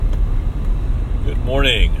Good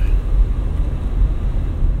morning.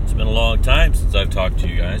 It's been a long time since I've talked to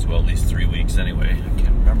you guys. Well, at least 3 weeks anyway. I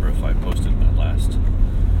can't remember if I posted my last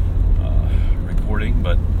recording,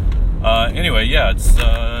 but anyway, yeah, it's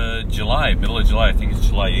July, middle of July. I think it's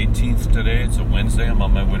July 18th today. It's a Wednesday. I'm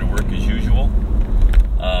on my way to work as usual.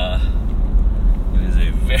 It is a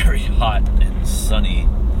very hot and sunny,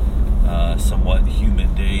 somewhat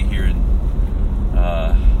humid day here in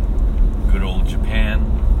good old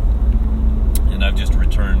Japan. And I've just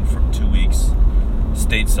returned from 2 weeks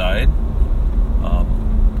stateside,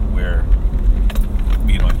 where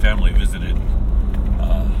me and my family visited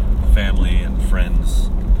family and friends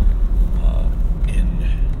in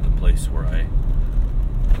the place where I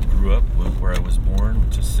grew up, where I was born,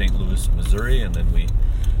 which is St. Louis, Missouri. And then we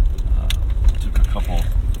took a couple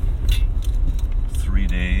 3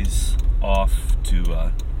 days off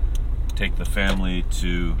to take the family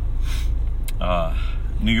to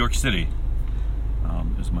New York City.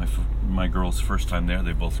 It was my girls' first time there.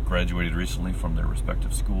 They both graduated recently from their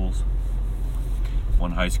respective schools.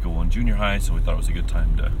 One high school, one junior high, so we thought it was a good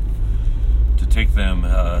time to take them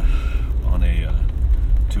on a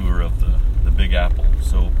tour of the Big Apple.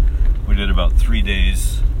 So we did about 3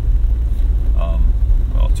 days,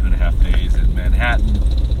 2.5 days in Manhattan,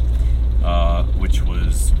 which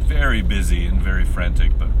was very busy and very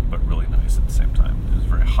frantic, but really nice at the same time. It was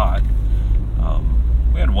very hot.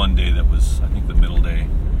 We had one day that was, I think the middle day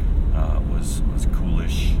was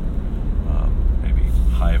coolish, maybe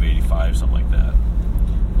high of 85, something like that,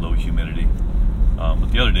 low humidity.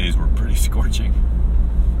 But the other days were pretty scorching.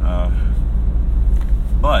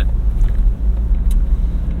 But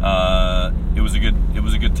it was a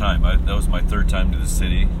good time. That was my third time to the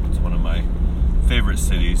city. It's one of my favorite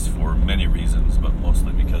cities for many reasons, but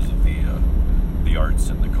mostly because of the arts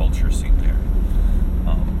and the culture scene there.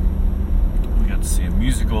 We got to see a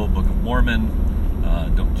musical, Book of Mormon.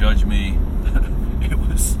 Don't judge me. It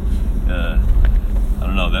was, I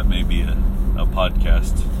don't know, that may be a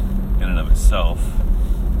podcast in and of itself.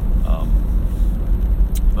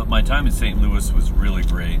 But my time in St. Louis was really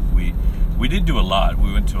great. We did do a lot.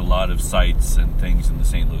 We went to a lot of sites and things in the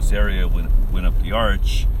St. Louis area. Went up the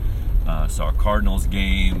Arch, saw a Cardinals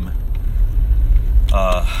game.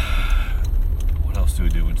 What else do we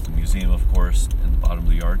do? Went to the museum, of course, in the bottom of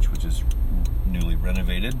the Arch, which is newly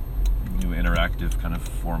renovated, new interactive kind of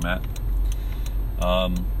format.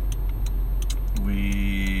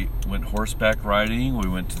 We went horseback riding. We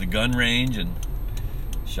went to the gun range and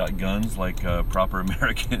shot guns like proper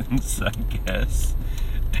Americans, I guess.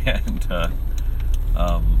 And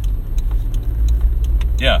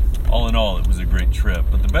yeah, all in all, it was a great trip.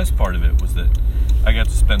 But the best part of it was that I got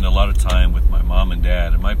to spend a lot of time with my mom and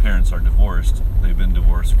dad. And my parents are divorced. They've been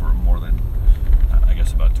divorced for more than, I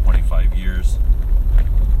guess, about 25 years.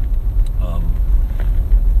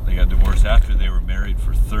 They got divorced after they were married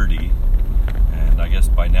for 30. And I guess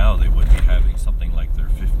by now they would be having something like their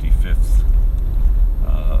 55th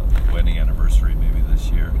wedding anniversary maybe this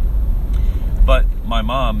year. But my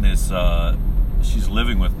mom is, she's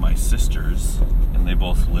living with my sisters, and they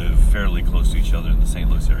both live fairly close to each other in the St.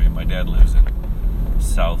 Louis area. My dad lives in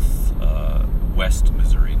southwest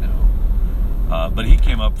Missouri now. But he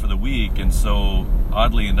came up for the week, and so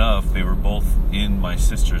oddly enough, they were both in my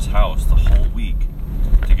sister's house the whole week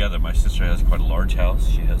together. My sister has quite a large house.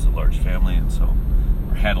 She has a large family, and so,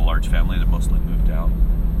 or had a large family that mostly moved out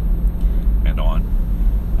and on.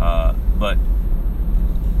 But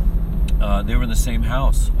they were in the same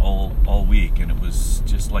house all week, and it was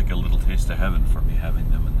just like a little taste of heaven for me having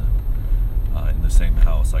them in the same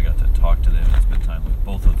house. I got to talk to them and spend time with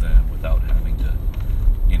both of them without having to,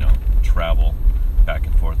 travel back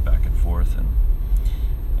and forth, and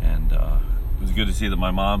it was good to see that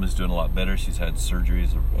my mom is doing a lot better. She's had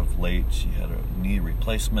surgeries of late. She had a knee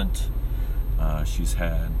replacement. She's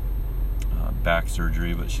had back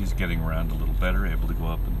surgery, but she's getting around a little better, able to go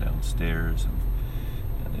up and down stairs,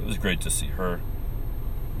 and it was great to see her.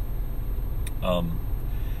 And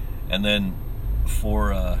then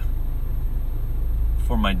for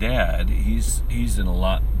my dad, he's in a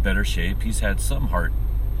lot better shape. He's had some heart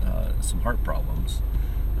problems.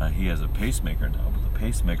 He has a pacemaker now, but the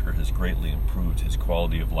pacemaker has greatly improved his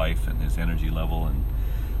quality of life and his energy level,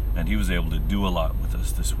 and he was able to do a lot with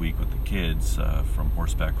us this week with the kids, from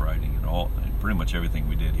horseback riding and pretty much everything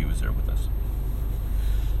we did, he was there with us.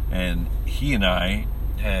 And he and I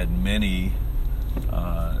had many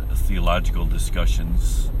theological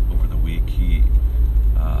discussions over the week.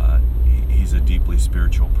 He's a deeply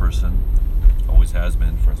spiritual person, always has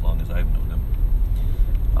been for as long as I've known him.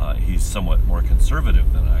 He's somewhat more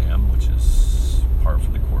conservative than I am, which is par for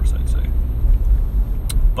the course, I'd say.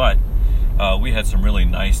 But we had some really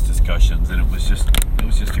nice discussions, and it was just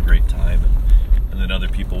a great time. And then other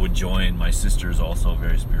people would join. My sister is also a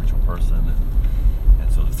very spiritual person,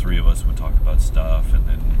 and so the three of us would talk about stuff. And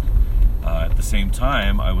then at the same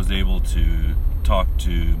time, I was able to talk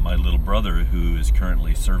to my little brother, who is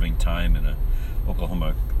currently serving time in a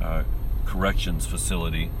Oklahoma corrections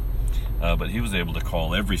facility. But he was able to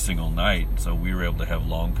call every single night, so we were able to have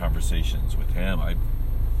long conversations with him.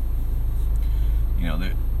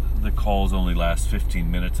 The calls only last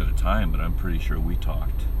 15 minutes at a time, but I'm pretty sure we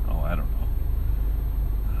talked, I don't know,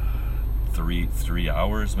 3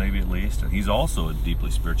 hours maybe at least. And he's also a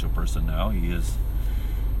deeply spiritual person now. He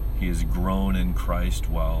has grown in Christ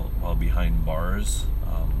while behind bars.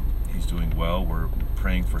 He's doing well. We're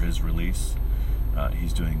praying for his release.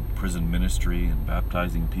 He's doing prison ministry and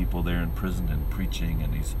baptizing people there in prison and preaching,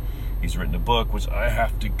 and he's written a book which I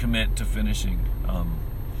have to commit to finishing.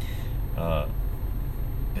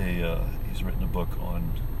 He's written a book on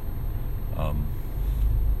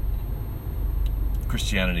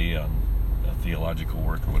Christianity, on theological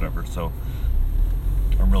work or whatever. So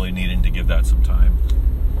I'm really needing to give that some time.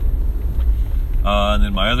 And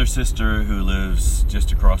then my other sister, who lives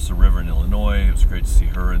just across the river in Illinois, it was great to see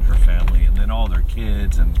her and her family, and then all their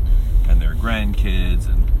kids and their grandkids,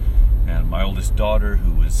 and my oldest daughter,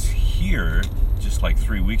 who was here just like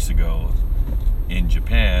 3 weeks ago in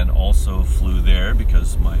Japan, also flew there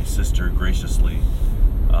because my sister graciously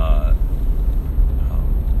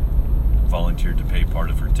volunteered to pay part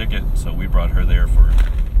of her ticket. So we brought her there for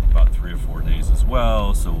about 3 or 4 days as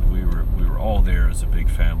well. So we were all there as a big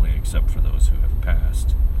family, except for those who have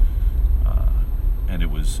passed. And it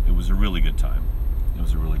was a really good time. It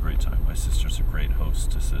was a really great time. My sisters are great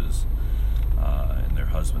hostesses, and their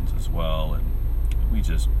husbands as well. And we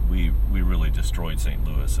really destroyed St.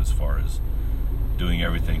 Louis as far as doing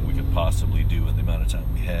everything we could possibly do in the amount of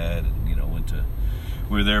time we had. And,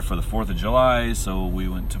 we were there for the 4th of July, so we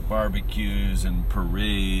went to barbecues and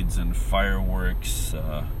parades and fireworks,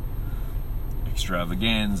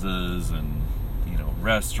 extravaganzas, and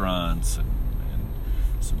restaurants, and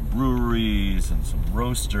some breweries, and some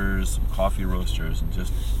roasters, some coffee roasters, and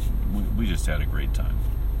we just had a great time.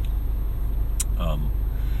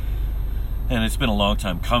 And it's been a long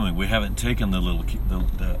time coming. We haven't taken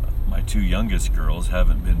my 2 youngest girls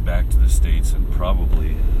haven't been back to the States in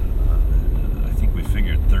probably, I think we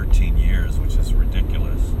figured 13 years, which is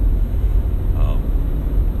ridiculous.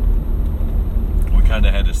 We kind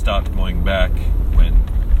of had to stop going back when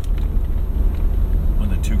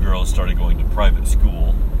the 2 girls started going to private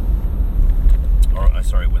school.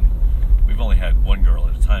 When we've only had 1 girl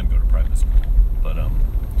at a time go to private school, but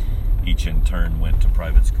each in turn went to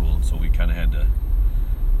private school, and so we kind of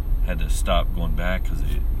had to stop going back because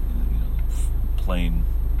plane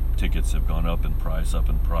tickets have gone up in price, and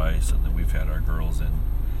then we've had our girls in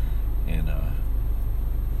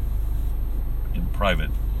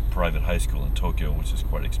private high school in Tokyo, which is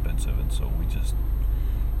quite expensive, and so we just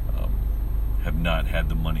have not had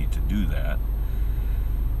the money to do that,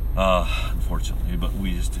 unfortunately. But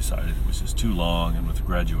we just decided it was just too long, and with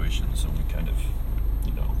graduation, so we kind of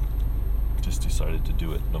just decided to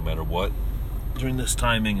do it no matter what during this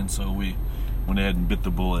timing. And so we went ahead and bit the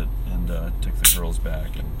bullet and took the girls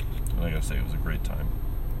back, and like I say, it was a great time.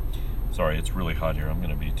 Sorry, it's really hot here. I'm going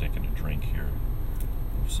to be taking a drink here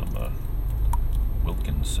of some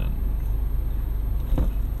Wilkinson.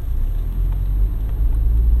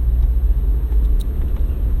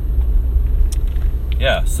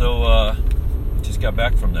 Yeah, so just got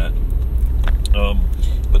back from that.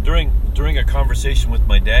 But during a conversation with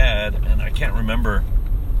my dad, and I can't remember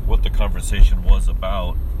what the conversation was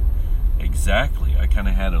about exactly, I kind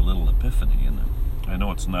of had a little epiphany, and I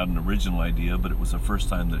know it's not an original idea, but it was the first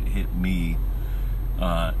time that it hit me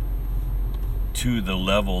to the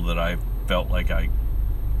level that I felt like I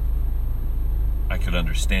could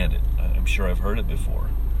understand it. I'm sure I've heard it before.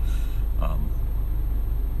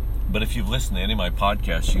 But if you've listened to any of my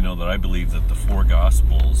podcasts, you know that I believe that the 4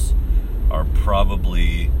 Gospels are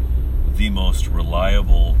probably the most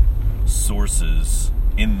reliable sources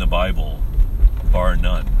in the Bible, bar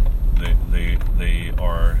none. They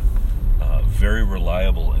are very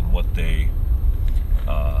reliable in what they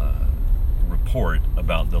report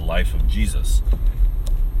about the life of Jesus.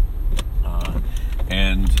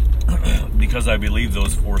 And because I believe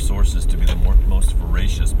those 4 sources to be the most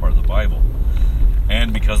veracious part of the Bible,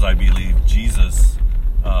 and because I believe Jesus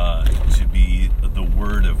to be the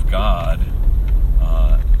Word of God,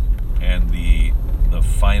 and the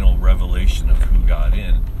final revelation of who God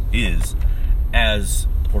is, as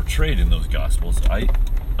portrayed in those Gospels,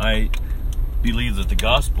 I believe that the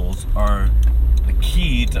Gospels are the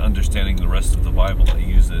key to understanding the rest of the Bible. I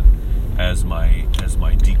use it as my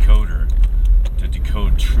decoder to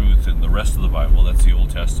decode truth in the rest of the Bible. That's the Old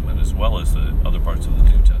Testament as well as the other parts of the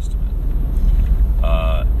New Testament.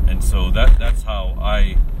 And so that's how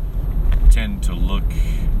I tend to look,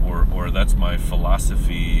 or that's my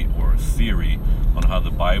philosophy or theory on how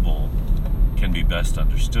the Bible can be best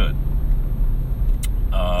understood.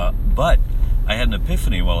 But I had an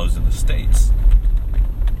epiphany while I was in the States.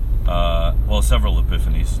 Well, several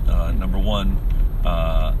epiphanies. Number one,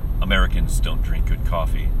 Americans don't drink good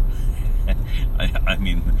coffee. I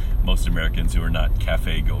mean, most Americans who are not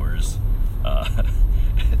cafe goers,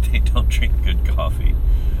 they don't drink good coffee.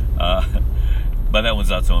 But that one's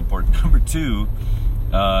not so important. Number two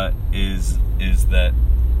is that,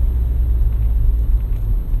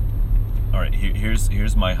 all right,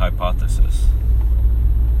 here's my hypothesis.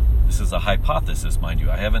 This is a hypothesis, mind you.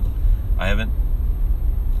 I haven't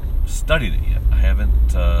studied it yet. I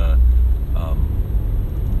haven't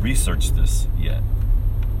researched this yet.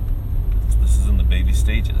 This is in the baby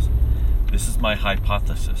stages. This is my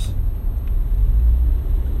hypothesis.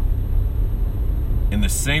 In the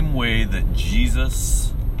same way that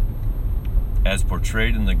Jesus, as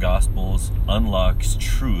portrayed in the Gospels, unlocks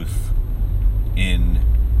truth in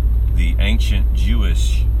the ancient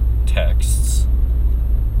Jewish texts,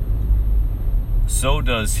 so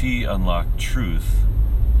does he unlock truth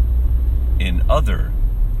in other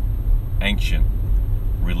ancient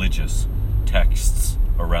religious texts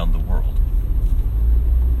around the world,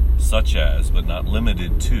 such as, but not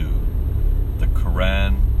limited to, the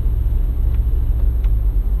Quran,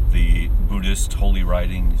 the Buddhist holy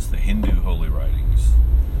writings, the Hindu holy writings,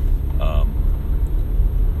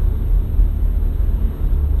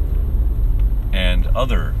 and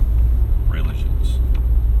other religions,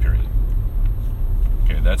 period.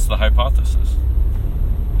 Okay, that's the hypothesis.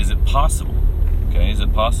 Is it possible? Okay, is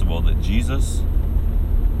it possible that Jesus,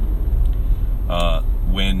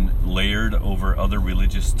 when layered over other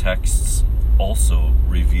religious texts, also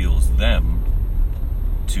reveals them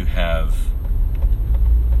to have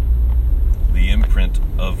the imprint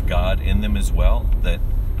of God in them as well? That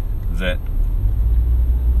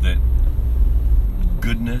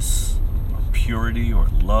goodness, or purity, or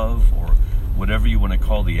love, or whatever you want to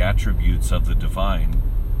call the attributes of the divine,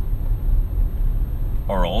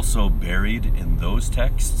 are also buried in those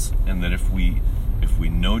texts, and that if we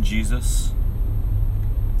know Jesus,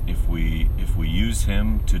 if we use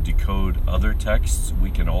him to decode other texts, we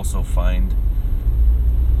can also find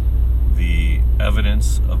the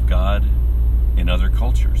evidence of God in other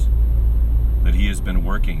cultures, that he has been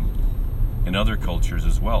working in other cultures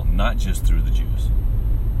as well, not just through the Jews.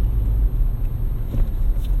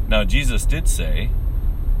 Now, Jesus did say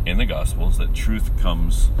in the Gospels that truth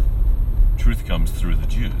comes through the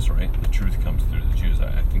Jews, right? The truth comes through the Jews.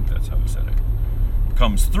 I think that's how he said it.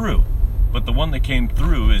 Comes through. But the one that came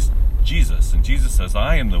through is Jesus. And Jesus says,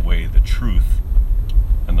 I am the way, the truth,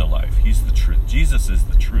 and the life. He's the truth. Jesus is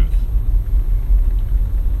the truth.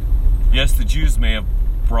 Yes, the Jews may have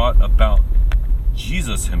brought about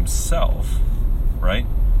Jesus himself, right?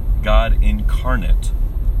 God incarnate,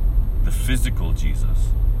 the physical Jesus.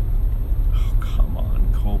 Oh, come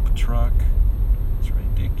on, Cope truck. It's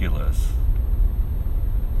ridiculous.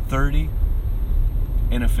 30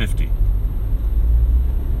 and a 50.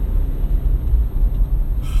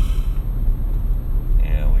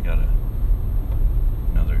 Yeah, we got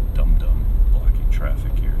another dum-dum blocking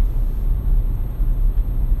traffic here.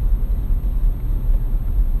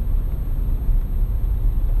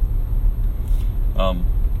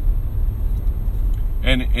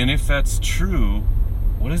 And if that's true,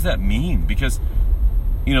 what does that mean? Because,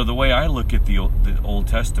 you know, the way I look at the Old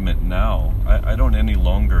Testament now, I don't any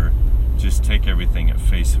longer just take everything at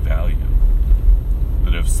face value.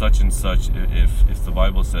 But if such and such, if the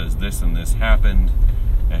Bible says this and this happened,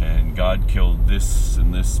 and God killed this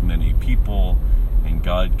and this many people, and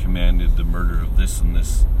God commanded the murder of this and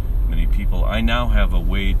this many people, I now have a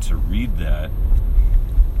way to read that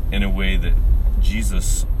in a way that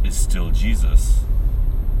Jesus is still Jesus.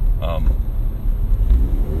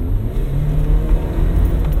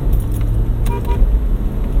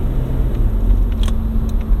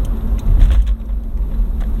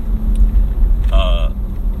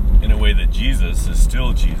 In a way that Jesus is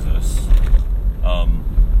still Jesus,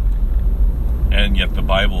 and yet the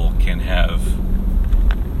Bible can have,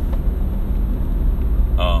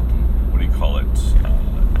 what do you call it,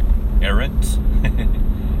 errant?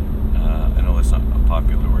 I know that's not a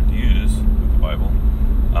popular word to use with the Bible,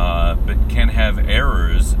 but can have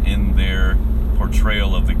errors in their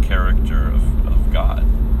portrayal of the character of God,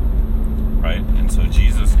 right? And so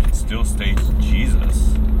Jesus can still still states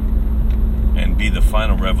Jesus and be the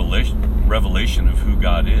final revelation of who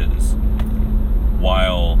God is,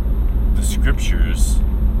 while the scriptures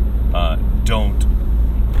don't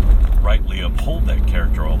rightly uphold that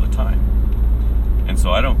character all the time. And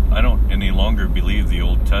so I don't any longer believe the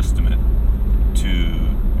Old Testament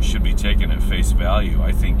should be taken at face value.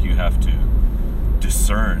 I think you have to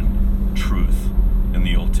discern truth in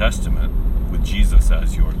the Old Testament with Jesus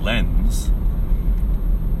as your lens.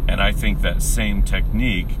 And I think that same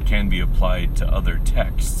technique can be applied to other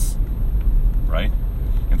texts, right?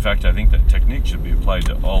 In fact, I think that technique should be applied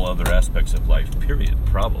to all other aspects of life, period,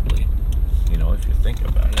 probably. If you think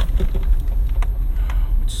about it.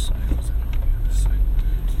 Which side was that on the other side?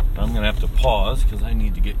 I'm going to have to pause because I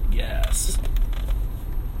need to get gas.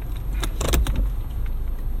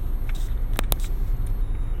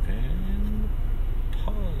 And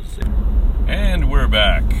pausing. And we're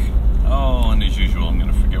back. Oh, and as usual, I'm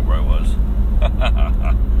going to forget where I was.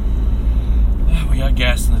 We got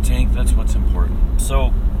gas in the tank. That's what's important.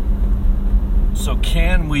 So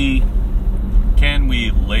can we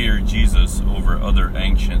layer Jesus over other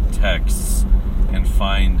ancient texts and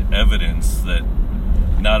find evidence that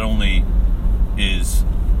not only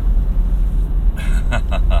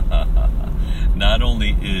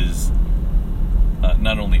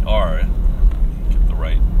are, get the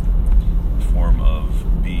right form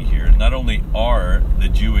of be here, not only are the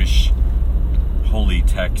Jewish holy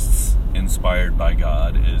texts inspired by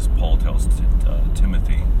God, as Paul tells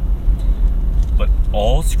Timothy, but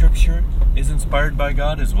all scripture is inspired by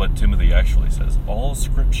God, is what Timothy actually says. All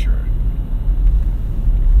scripture.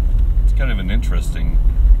 It's kind of an interesting,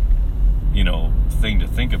 thing to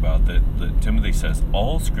think about, that Timothy says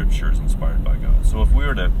all scripture is inspired by God. So if we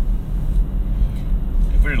were to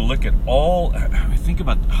look at all, think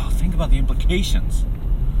about the implications.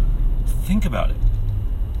 Think about it.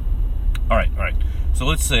 All right. So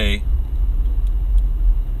let's say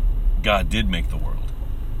God did make the world,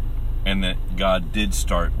 and that God did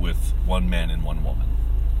start with one man and one woman.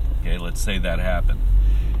 Okay, let's say that happened.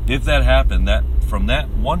 If that happened, that from that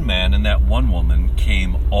one man and that one woman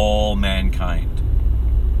came all mankind.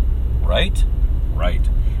 Right? Right.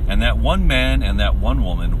 And that one man and that one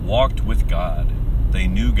woman walked with God. They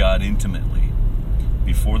knew God intimately.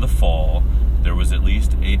 Before the fall, there was at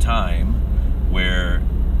least a time where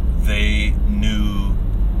they knew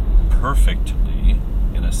perfectly,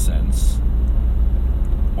 in a sense,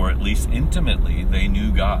 or at least intimately, they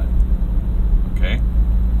knew God. Okay?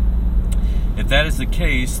 If that is the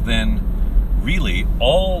case, then really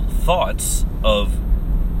all thoughts of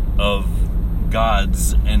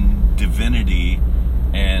gods and divinity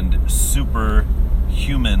and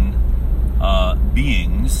superhuman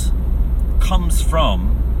beings comes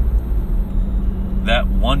from that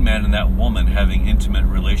one man and that woman having intimate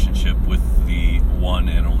relationship with the one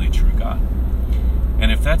and only true God.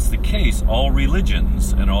 And if that's the case, all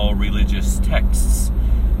religions and all religious texts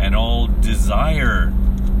and all desire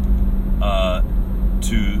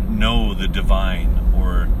to know the divine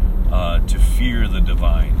or to fear the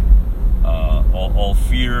divine, all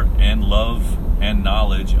fear and love and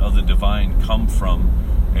knowledge of the divine come from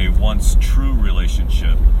a once true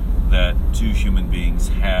relationship that two human beings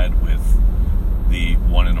had with the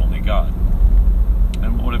one and only God.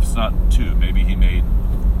 And what if it's not two? Maybe he made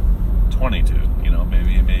 22,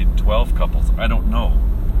 maybe he made 12 couples. I don't know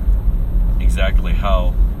exactly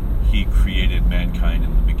how he created mankind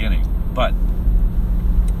in the beginning. But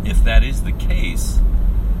if that is the case,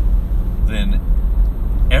 then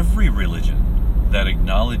every religion that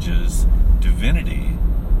acknowledges divinity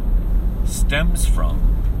stems from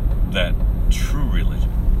that true religion.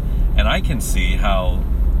 And I can see how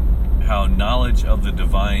knowledge of the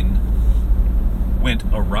divine went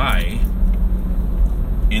awry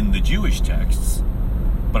in the Jewish texts,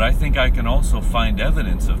 but I think I can also find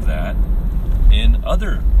evidence of that in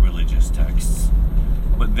other religious texts.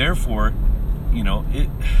 But therefore,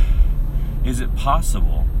 is it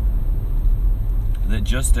possible that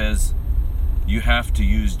just as you have to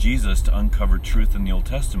use Jesus to uncover truth in the Old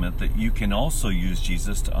Testament, that you can also use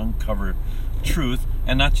Jesus to uncover truth,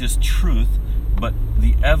 and not just truth, but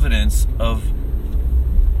the evidence of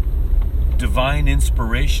divine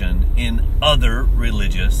inspiration in other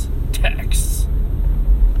religious texts?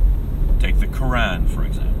 Take the Quran, for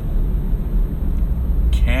example.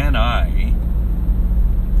 Can I,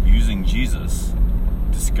 using Jesus,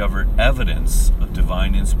 discover evidence of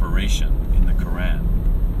divine inspiration in the Quran?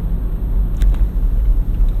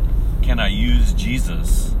 Can I use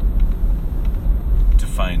Jesus to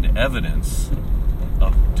find evidence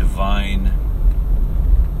of divine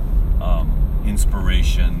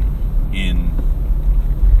inspiration in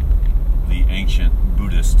the ancient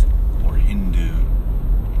Buddhist or Hindu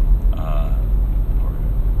or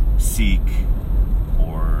Sikh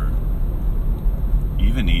or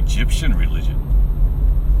even Egyptian religion,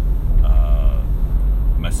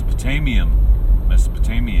 Mesopotamian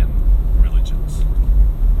religions.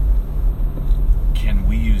 Can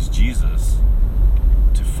we use Jesus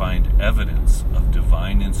to find evidence of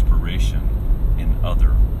divine inspiration in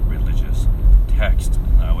other religious texts?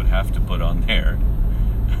 And I would have to put on there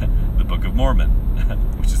the Book of Mormon,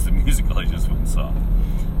 which is the musical I just went and saw.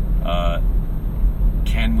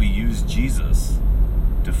 Can we use Jesus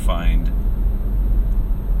to find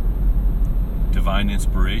divine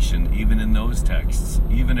inspiration even in those texts?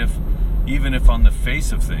 Even if on the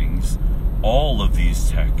face of things, all of these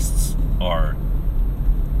texts are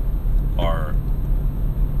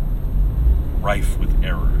rife with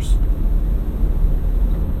errors.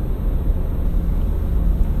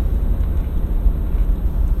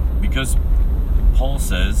 Because Paul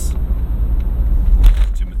says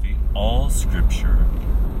to Timothy, all Scripture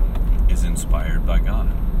is inspired by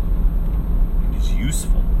God and is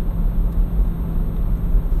useful.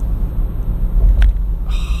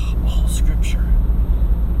 All Scripture.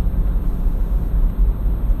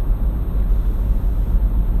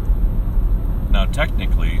 Now,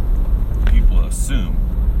 technically, people assume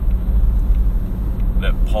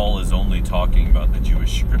that Paul is only talking about the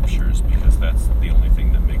Jewish Scriptures because that's the only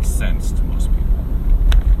thing that makes sense to most people.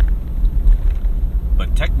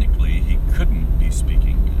 But technically, he couldn't be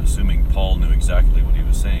speaking, assuming Paul knew exactly what he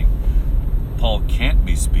was saying. Paul can't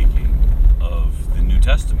be speaking of the New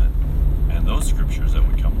Testament and those Scriptures that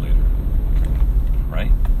would come later,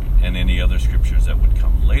 right? And any other Scriptures that would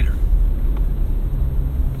come later.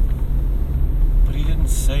 But he didn't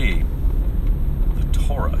say the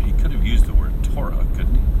Torah. He could have used the word Torah,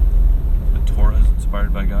 couldn't he? The Torah is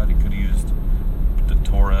inspired by God. He could have used the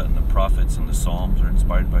Torah and the prophets and the Psalms are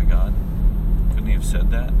inspired by God. Couldn't he have said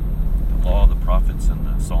that? The law, the prophets, and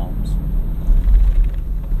the Psalms.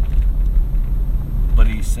 But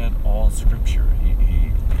he said all Scripture.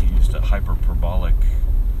 He used a hyperbolic,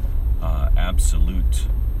 absolute.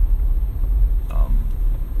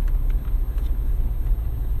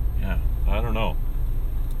 I don't know.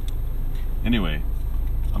 Anyway,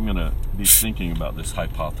 I'm going to be thinking about this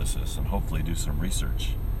hypothesis and hopefully do some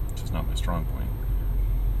research, which is not my strong point.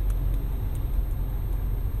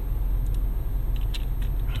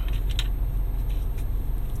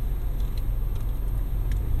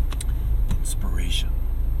 Inspiration.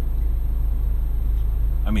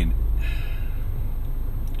 I mean,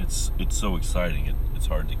 it's so exciting. It's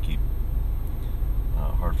hard to keep,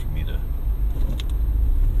 hard for me to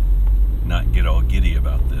not get all giddy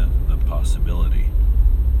about the possibility,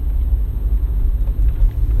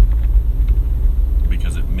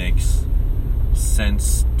 because it makes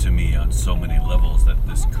sense to me on so many levels that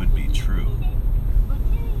this could be true.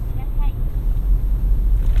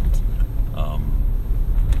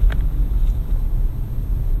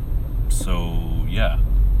 So yeah,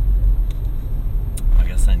 I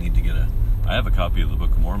guess I need to I have a copy of the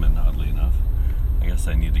Book of Mormon, oddly enough. I guess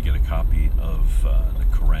I need to get a copy of the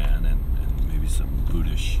Quran and maybe some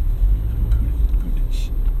Buddhist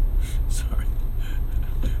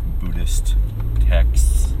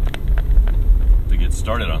texts to get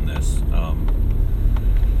started on this.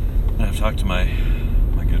 And I've talked to my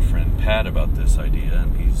good friend Pat about this idea,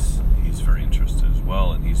 and he's very interested as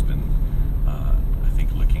well, and he's been I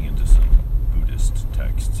think looking into some Buddhist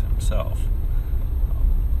texts himself.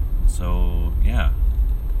 So yeah,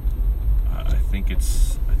 I think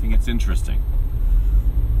it's interesting.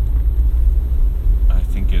 I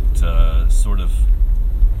think it sort of,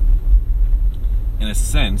 in a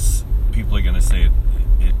sense, people are going to say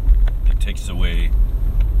it takes away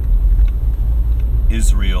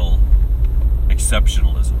Israel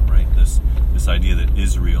exceptionalism, right? This idea that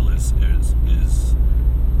Israel is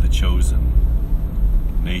the chosen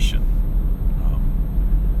nation.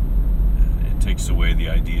 It takes away the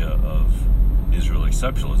idea of Israel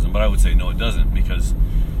exceptionalism, but I would say no, it doesn't, because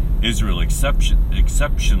Israel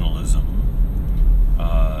exceptionalism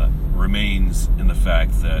remains in the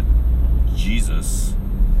fact that Jesus,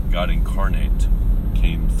 God incarnate,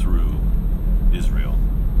 came through Israel.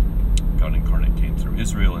 God incarnate came through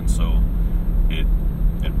Israel, and so it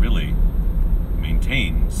really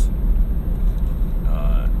maintains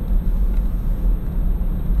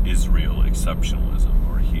Israel exceptionalism,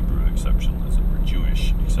 or Hebrew exceptionalism, or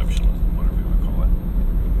Jewish exceptionalism, whatever you want to call it.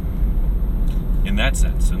 In that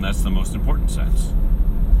sense, and that's the most important sense,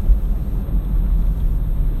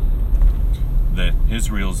 that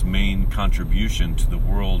Israel's main contribution to the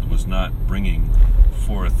world was not bringing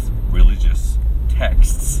forth religious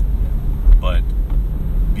texts, but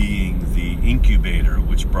being the incubator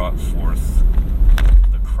which brought forth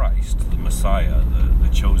the Christ, the Messiah, the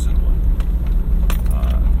chosen one,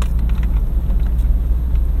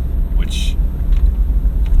 which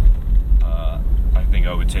I think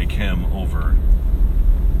I would take him over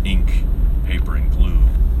ink, paper, and glue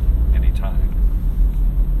anytime.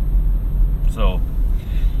 So,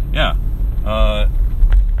 yeah,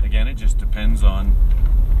 again, it just depends on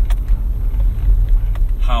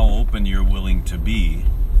how open you're willing to be.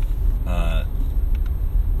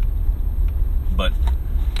 But,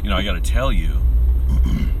 I got to tell you,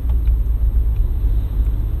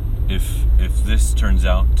 if this turns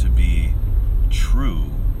out to be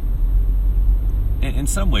true, in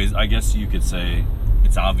some ways, I guess you could say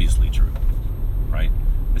it's obviously true, right?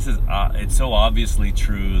 It's so obviously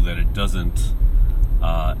true that it doesn't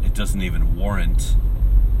even warrant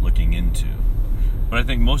looking into. But I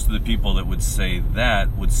think most of the people that would say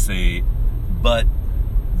that would say, but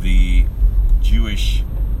the Jewish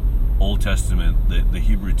Old Testament, the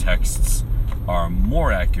Hebrew texts are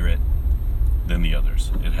more accurate than the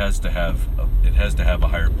others. It has to have a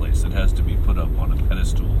higher place. It has to be put up on a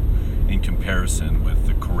pedestal in comparison with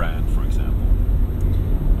the Quran, for example.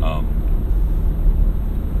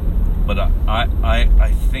 But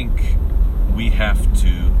I think we have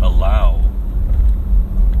to allow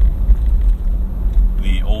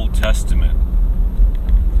the Old Testament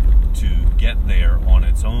to get there on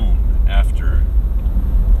its own after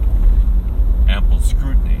ample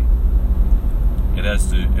scrutiny. It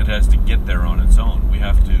has to get there on its own. We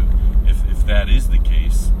have to, if that is the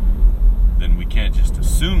case, then we can't just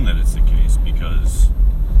assume that it's the case because,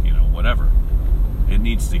 whatever. It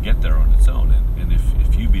needs to get there on its own. And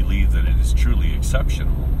if you believe that it is truly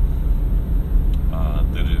exceptional,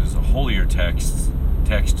 that it is a holier text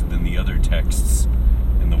than the other texts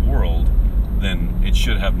in the world, then it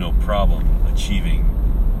should have no problem achieving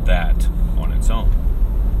that on its own.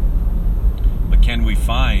 But can we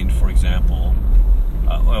find, for example,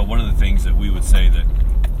 one of the things that we would say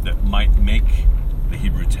that might make the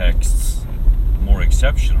Hebrew texts more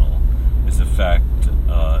exceptional is the fact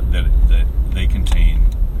that they contain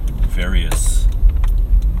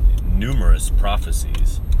numerous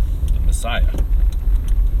prophecies of the Messiah.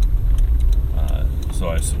 So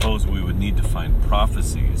I suppose we would need to find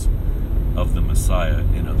prophecies of the Messiah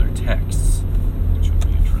in other texts, which would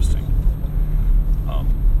be interesting.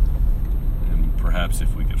 And perhaps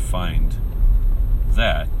if we could find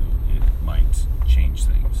that, it might change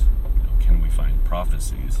things. Can we find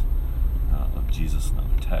prophecies of Jesus in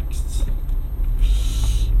other texts?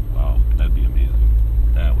 Wow, that'd be amazing.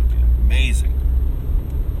 That would be amazing.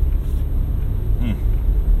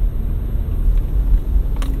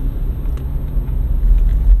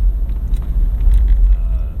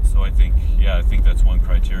 So I think that's one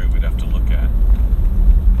criteria we'd have to look at.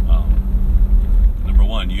 Number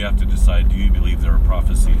one, you have to decide, do you believe there are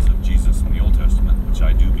prophecies of Jesus in the Old Testament? Which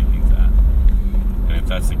I do believe that. And if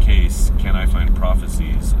that's the case, can I find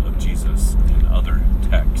prophecies of Jesus in other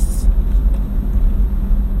texts?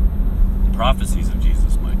 Prophecies of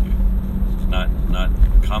Jesus, mind you. Not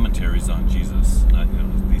commentaries on Jesus. Not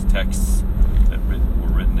these texts that were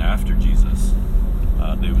written after Jesus.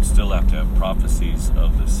 They would still have to have prophecies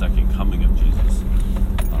of the second coming of Jesus.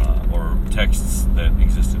 Or texts that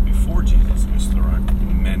existed before Jesus, which there aren't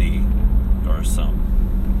many, there are some.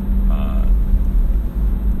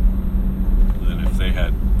 Then if they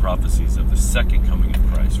had prophecies of the second coming of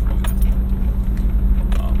Christ, for example,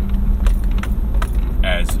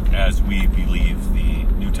 as we believe the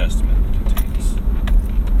New Testament contains,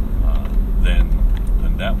 then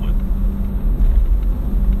that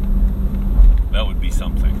would be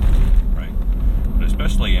something, right? But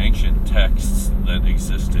especially ancient texts that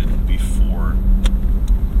existed before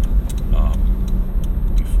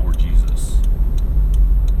Jesus,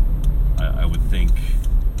 I would think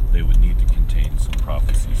they would need to contain some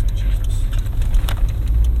prophecies of Jesus,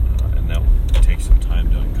 and that would take some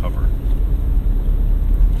time to uncover,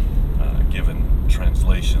 given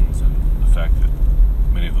translations and the fact that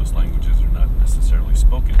many of those languages are not necessarily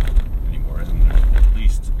spoken anymore, and they're at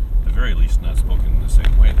the very least not spoken in the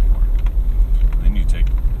same way anymore. And then you take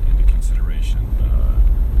into consideration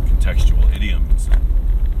contextual idioms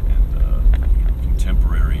and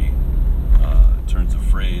contemporary turns of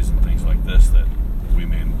phrase and things like this that we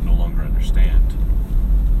may no longer understand.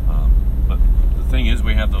 But the thing is,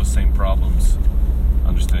 we have those same problems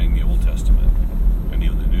understanding the Old Testament and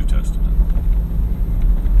even the New Testament.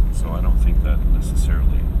 So I don't think that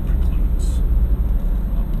necessarily precludes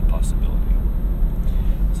the possibility.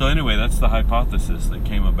 So anyway, that's the hypothesis that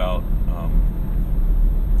came about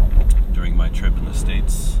during my trip in the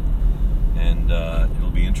States, and it'll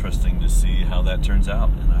be interesting to see how that turns out.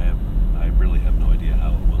 And I really have no idea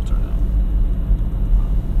how it will turn out,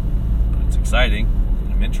 but it's exciting.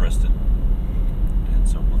 I'm interested, and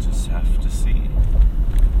so we'll just have to see.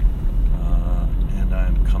 And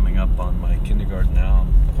I'm coming up on my kindergarten now,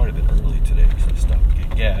 quite a bit early today because I stopped to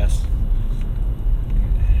get gas.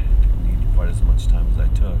 Didn't need quite as much time as I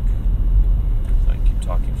took. So I can keep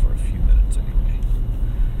talking for a few minutes anyway.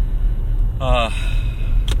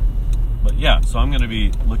 But yeah, so I'm going to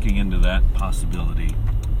be looking into that possibility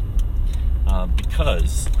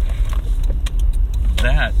because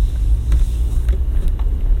that,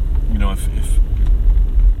 you know, if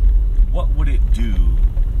what would it do?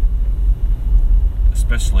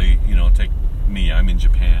 Especially, you know, take me, I'm in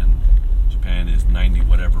Japan. Japan is 90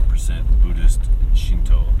 whatever % Buddhist and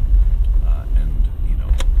Shinto, and, you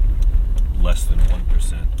know, less than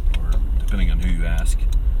 1%, or depending on who you ask,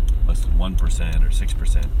 less than 1% or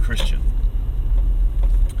 6% Christian.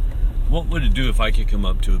 What would it do if I could come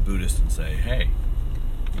up to a Buddhist and say, hey,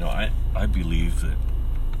 you know, I believe that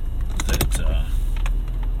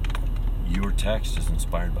your text is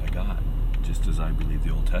inspired by God, just as I believe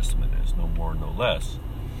the Old Testament is, no more, no less.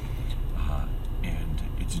 And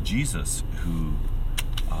it's Jesus who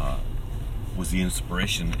was the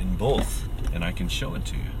inspiration in both, and I can show it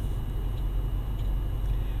to you.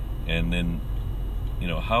 And then, you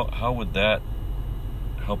know, how would that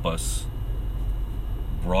help us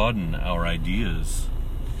broaden our ideas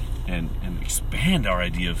and expand our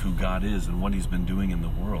idea of who God is and what He's been doing in the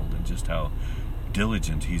world, and just how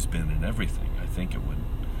diligent He's been in everything? I think it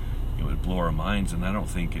would blow our minds, and I don't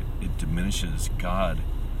think it diminishes God,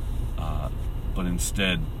 but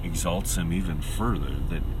instead exalts Him even further,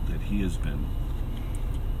 that He has been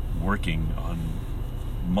working on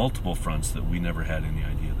multiple fronts that we never had any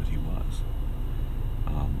idea that He was.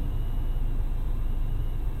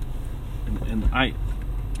 And I,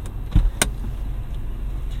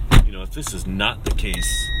 you know, if this is not the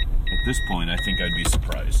case at this point, I think I'd be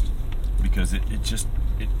surprised, because it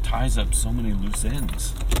ties up so many loose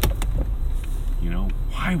ends. You know,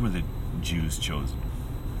 why were the Jews chosen?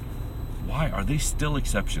 Why are they still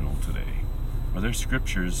exceptional today? Are their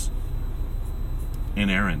scriptures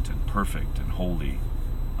inerrant and perfect and holy?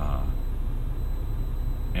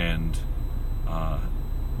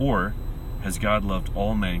 Or has God loved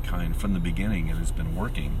all mankind from the beginning and has been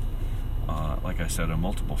working, like I said, on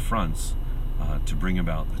multiple fronts to bring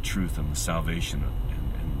about the truth and the salvation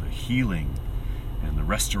and the healing and the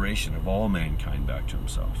restoration of all mankind back to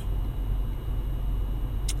Himself?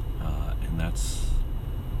 And that's,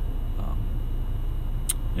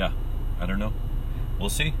 yeah, I don't know. We'll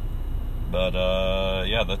see. But,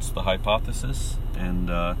 yeah, that's the hypothesis, and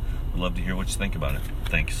we'd love to hear what you think about it.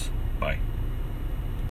 Thanks. Bye.